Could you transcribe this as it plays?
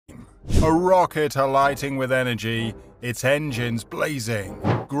A rocket alighting with energy, its engines blazing,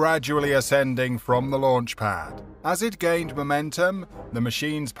 gradually ascending from the launch pad. As it gained momentum, the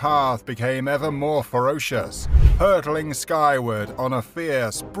machine's path became ever more ferocious, hurtling skyward on a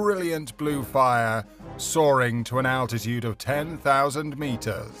fierce, brilliant blue fire, soaring to an altitude of 10,000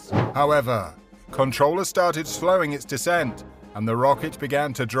 meters. However, controllers started slowing its descent, and the rocket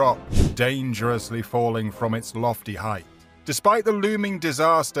began to drop, dangerously falling from its lofty height. Despite the looming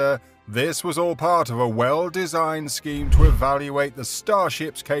disaster, this was all part of a well-designed scheme to evaluate the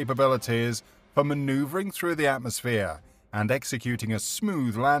Starship's capabilities for maneuvering through the atmosphere and executing a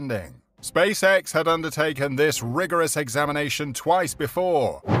smooth landing. SpaceX had undertaken this rigorous examination twice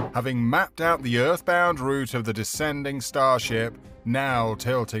before, having mapped out the earthbound route of the descending Starship, now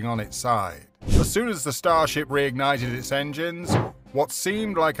tilting on its side. As soon as the Starship reignited its engines, what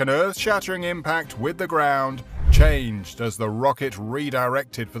seemed like an earth-shattering impact with the ground changed as the rocket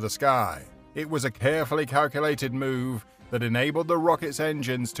redirected for the sky. It was a carefully calculated move that enabled the rocket's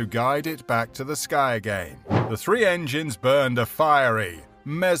engines to guide it back to the sky again. The three engines burned a fiery,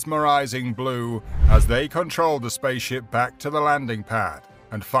 mesmerizing blue as they controlled the spaceship back to the landing pad.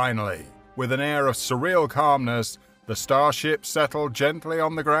 And finally, with an air of surreal calmness, the Starship settled gently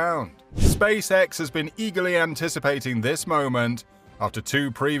on the ground. SpaceX has been eagerly anticipating this moment after two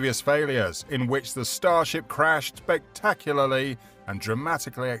previous failures in which the Starship crashed spectacularly and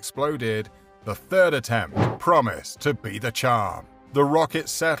dramatically exploded. The third attempt promised to be the charm. The rocket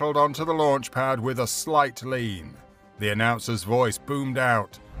settled onto the launch pad with a slight lean. The announcer's voice boomed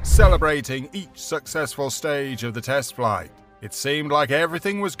out, celebrating each successful stage of the test flight. It seemed like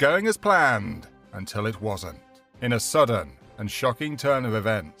everything was going as planned, until it wasn't. In a sudden and shocking turn of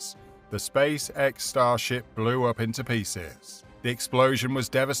events, the SpaceX Starship blew up into pieces. The explosion was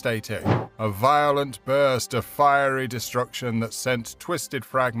devastating, a violent burst of fiery destruction that sent twisted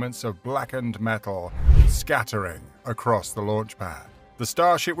fragments of blackened metal scattering across the launch pad. The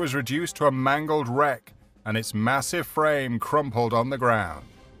Starship was reduced to a mangled wreck, and its massive frame crumpled on the ground.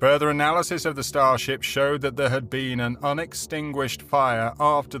 Further analysis of the Starship showed that there had been an unextinguished fire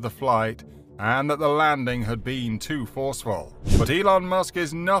after the flight, and that the landing had been too forceful. But Elon Musk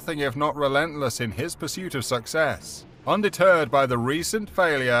is nothing if not relentless in his pursuit of success. Undeterred by the recent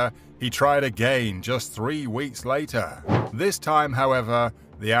failure, he tried again just 3 weeks later. This time, however,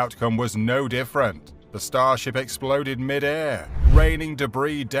 the outcome was no different. The Starship exploded mid-air, raining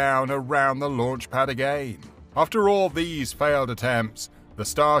debris down around the launch pad again. After all these failed attempts, the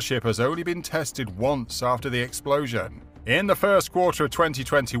Starship has only been tested once after the explosion. In the first quarter of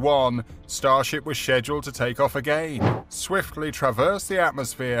 2021, Starship was scheduled to take off again, swiftly traverse the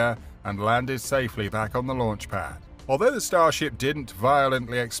atmosphere, and landed safely back on the launch pad. Although the Starship didn't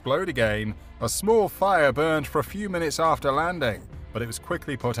violently explode again, a small fire burned for a few minutes after landing, but it was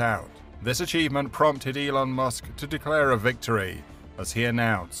quickly put out. This achievement prompted Elon Musk to declare a victory, as he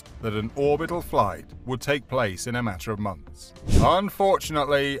announced that an orbital flight would take place in a matter of months.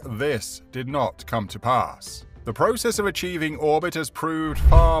 Unfortunately, this did not come to pass. The process of achieving orbit has proved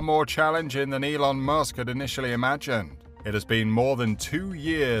far more challenging than Elon Musk had initially imagined. It has been more than 2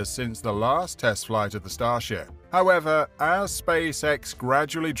 years since the last test flight of the Starship. However, as SpaceX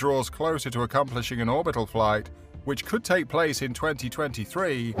gradually draws closer to accomplishing an orbital flight, which could take place in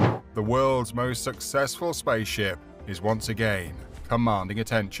 2023, the world's most successful spaceship is once again commanding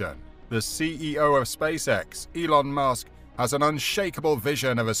attention. The CEO of SpaceX, Elon Musk, has an unshakable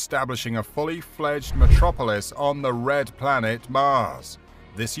vision of establishing a fully fledged metropolis on the red planet Mars.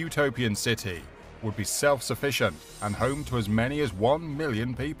 This utopian city would be self-sufficient and home to as many as 1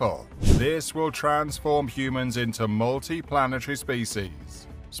 million people. This will transform humans into multi-planetary species.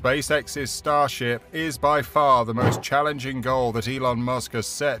 SpaceX's Starship is by far the most challenging goal that Elon Musk has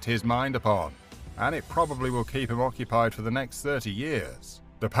set his mind upon, and it probably will keep him occupied for the next 30 years.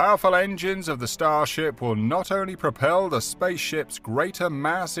 The powerful engines of the Starship will not only propel the spaceship's greater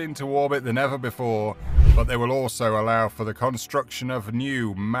mass into orbit than ever before, but they will also allow for the construction of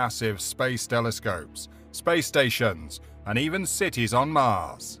new massive space telescopes, space stations, and even cities on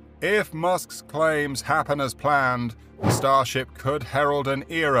Mars. If Musk's claims happen as planned, the Starship could herald an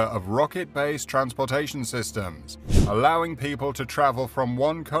era of rocket-based transportation systems, allowing people to travel from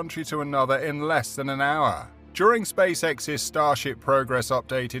one country to another in less than an hour. During SpaceX's Starship Progress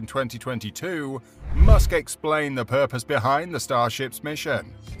update in 2022, Musk explained the purpose behind the Starship's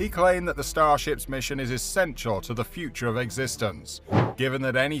mission. He claimed that the Starship's mission is essential to the future of existence, given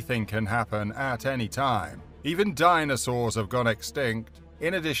that anything can happen at any time. Even dinosaurs have gone extinct.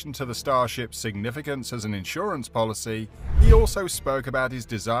 In addition to the Starship's significance as an insurance policy, he also spoke about his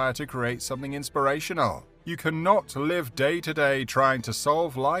desire to create something inspirational. You cannot live day to day trying to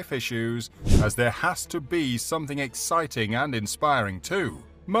solve life issues, as there has to be something exciting and inspiring too.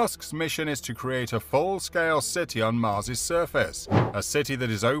 Musk's mission is to create a full-scale city on Mars's surface, a city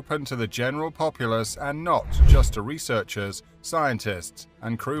that is open to the general populace and not just to researchers, scientists,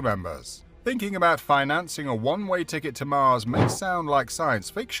 and crew members. Thinking about financing a one-way ticket to Mars may sound like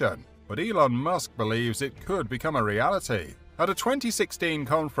science fiction, but Elon Musk believes it could become a reality. At a 2016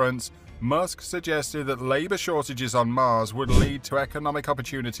 conference, Musk suggested that labor shortages on Mars would lead to economic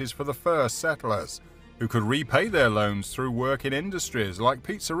opportunities for the first settlers, who could repay their loans through work in industries like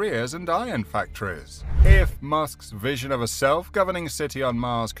pizzerias and iron factories. If Musk's vision of a self-governing city on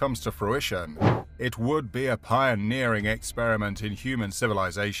Mars comes to fruition, it would be a pioneering experiment in human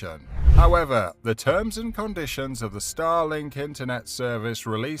civilization. However, the terms and conditions of the Starlink internet service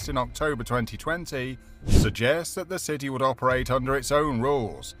released in October 2020 suggest that the city would operate under its own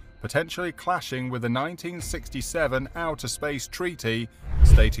rules, potentially clashing with the 1967 Outer Space Treaty,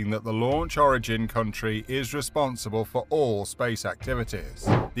 stating that the launch origin country is responsible for all space activities.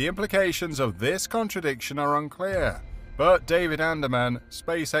 The implications of this contradiction are unclear, but David Anderman,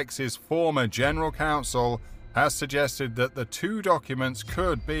 SpaceX's former general counsel, has suggested that the two documents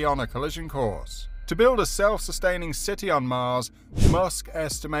could be on a collision course. To build a self-sustaining city on Mars, Musk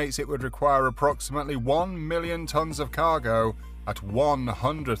estimates it would require approximately 1 million tons of cargo at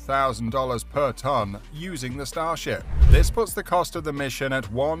 $100,000 per ton using the Starship. This puts the cost of the mission at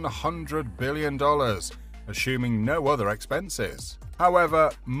 $100 billion, assuming no other expenses. However,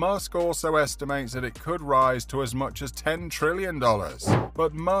 Musk also estimates that it could rise to as much as $10 trillion.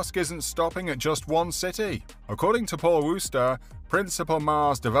 But Musk isn't stopping at just one city. According to Paul Wooster, principal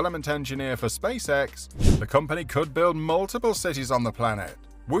Mars development engineer for SpaceX, the company could build multiple cities on the planet.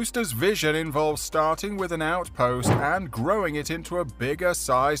 Wooster's vision involves starting with an outpost and growing it into a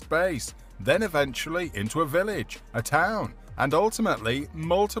bigger-sized base, then eventually into a village, a town, and ultimately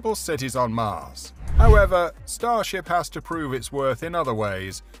multiple cities on Mars. However, Starship has to prove its worth in other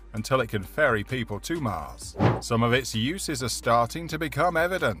ways until it can ferry people to Mars. Some of its uses are starting to become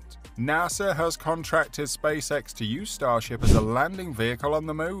evident. NASA has contracted SpaceX to use Starship as a landing vehicle on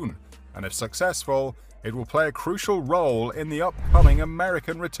the Moon, and if successful, it will play a crucial role in the upcoming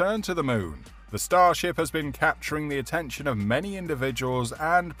American return to the Moon. The Starship has been capturing the attention of many individuals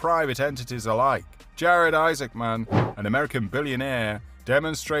and private entities alike. Jared Isaacman, an American billionaire,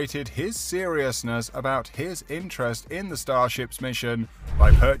 demonstrated his seriousness about his interest in the Starship's mission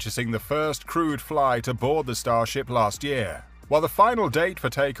by purchasing the first crewed flight aboard the Starship last year. While the final date for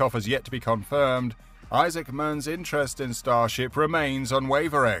takeoff has yet to be confirmed, Isaacman's interest in Starship remains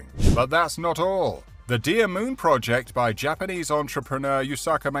unwavering. But that's not all. The Dear Moon project by Japanese entrepreneur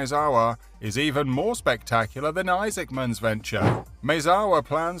Yusaku Maezawa is even more spectacular than Isaacman's venture. Maezawa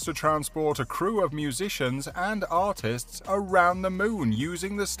plans to transport a crew of musicians and artists around the Moon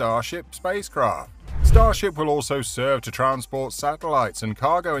using the Starship spacecraft. Starship will also serve to transport satellites and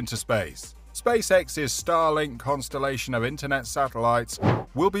cargo into space. SpaceX's Starlink constellation of internet satellites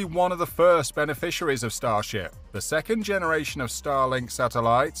will be one of the first beneficiaries of Starship. The second generation of Starlink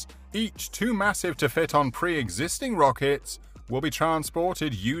satellites, each too massive to fit on pre-existing rockets, will be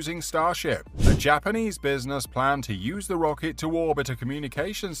transported using Starship. A Japanese business planned to use the rocket to orbit a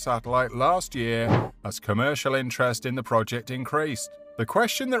communications satellite last year as commercial interest in the project increased. The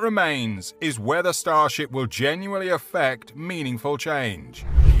question that remains is whether Starship will genuinely affect meaningful change.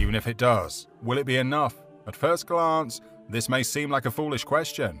 Even if it does, will it be enough? At first glance, this may seem like a foolish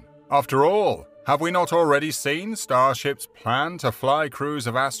question. After all, have we not already seen Starship's plan to fly crews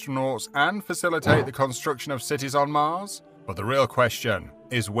of astronauts and facilitate the construction of cities on Mars? But the real question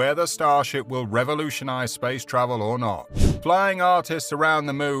is whether Starship will revolutionize space travel or not. Flying artists around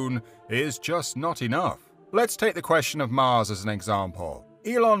the Moon is just not enough. Let's take the question of Mars as an example.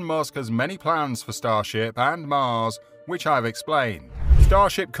 Elon Musk has many plans for Starship and Mars, which I've explained.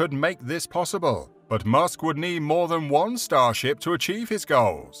 Starship could make this possible, but Musk would need more than one Starship to achieve his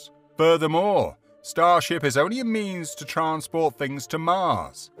goals. Furthermore, Starship is only a means to transport things to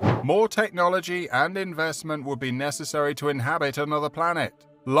Mars. More technology and investment would be necessary to inhabit another planet.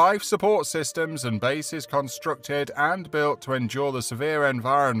 Life support systems and bases constructed and built to endure the severe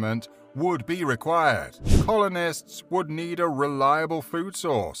environment would be required. Colonists would need a reliable food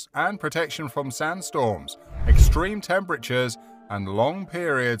source and protection from sandstorms, extreme temperatures, and long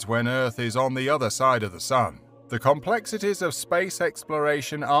periods when Earth is on the other side of the Sun. The complexities of space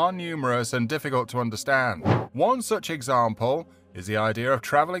exploration are numerous and difficult to understand. One such example is the idea of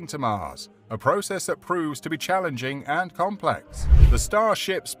traveling to Mars, a process that proves to be challenging and complex. The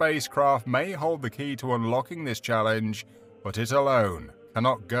Starship spacecraft may hold the key to unlocking this challenge, but it alone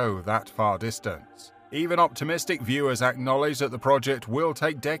cannot go that far distance. Even optimistic viewers acknowledge that the project will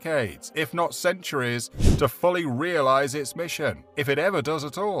take decades, if not centuries, to fully realize its mission, if it ever does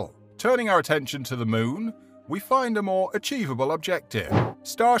at all. Turning our attention to the Moon, we find a more achievable objective.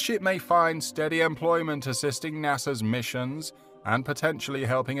 Starship may find steady employment assisting NASA's missions and potentially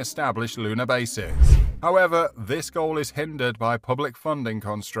helping establish lunar bases. However, this goal is hindered by public funding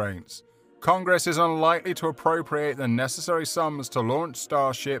constraints. Congress is unlikely to appropriate the necessary sums to launch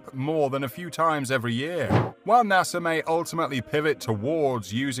Starship more than a few times every year. While NASA may ultimately pivot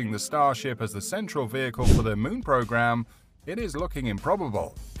towards using the Starship as the central vehicle for their Moon program, it is looking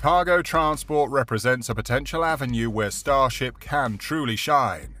improbable. Cargo transport represents a potential avenue where Starship can truly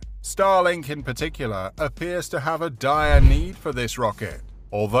shine. Starlink in particular appears to have a dire need for this rocket.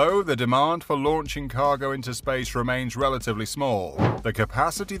 Although the demand for launching cargo into space remains relatively small, the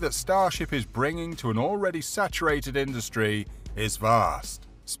capacity that Starship is bringing to an already saturated industry is vast.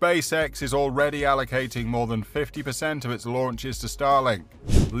 SpaceX is already allocating more than 50% of its launches to Starlink,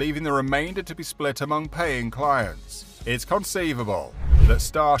 leaving the remainder to be split among paying clients. It's conceivable that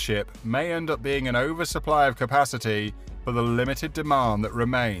Starship may end up being an oversupply of capacity for the limited demand that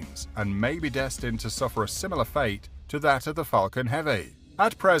remains, and may be destined to suffer a similar fate to that of the Falcon Heavy.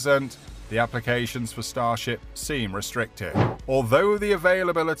 At present, the applications for Starship seem restricted. Although the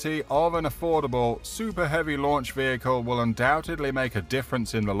availability of an affordable, super heavy launch vehicle will undoubtedly make a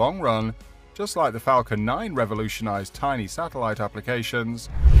difference in the long run, just like the Falcon 9 revolutionized tiny satellite applications,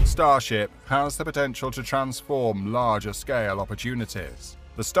 Starship has the potential to transform larger-scale opportunities.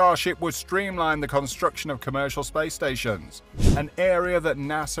 The Starship would streamline the construction of commercial space stations, an area that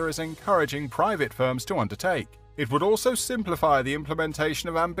NASA is encouraging private firms to undertake. It would also simplify the implementation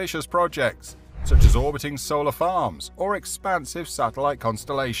of ambitious projects, such as orbiting solar farms or expansive satellite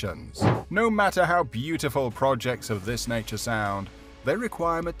constellations. No matter how beautiful projects of this nature sound, they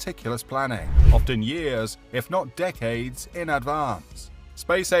require meticulous planning, often years, if not decades, in advance.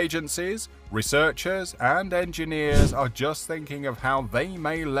 Space agencies, researchers, and engineers are just thinking of how they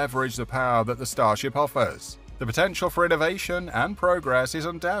may leverage the power that the Starship offers. The potential for innovation and progress is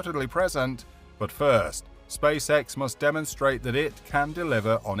undoubtedly present, but first, SpaceX must demonstrate that it can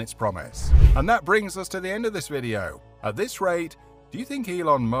deliver on its promise. And that brings us to the end of this video. At this rate, do you think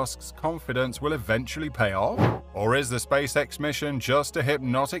Elon Musk's confidence will eventually pay off? Or is the SpaceX mission just a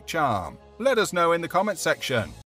hypnotic charm? Let us know in the comments section.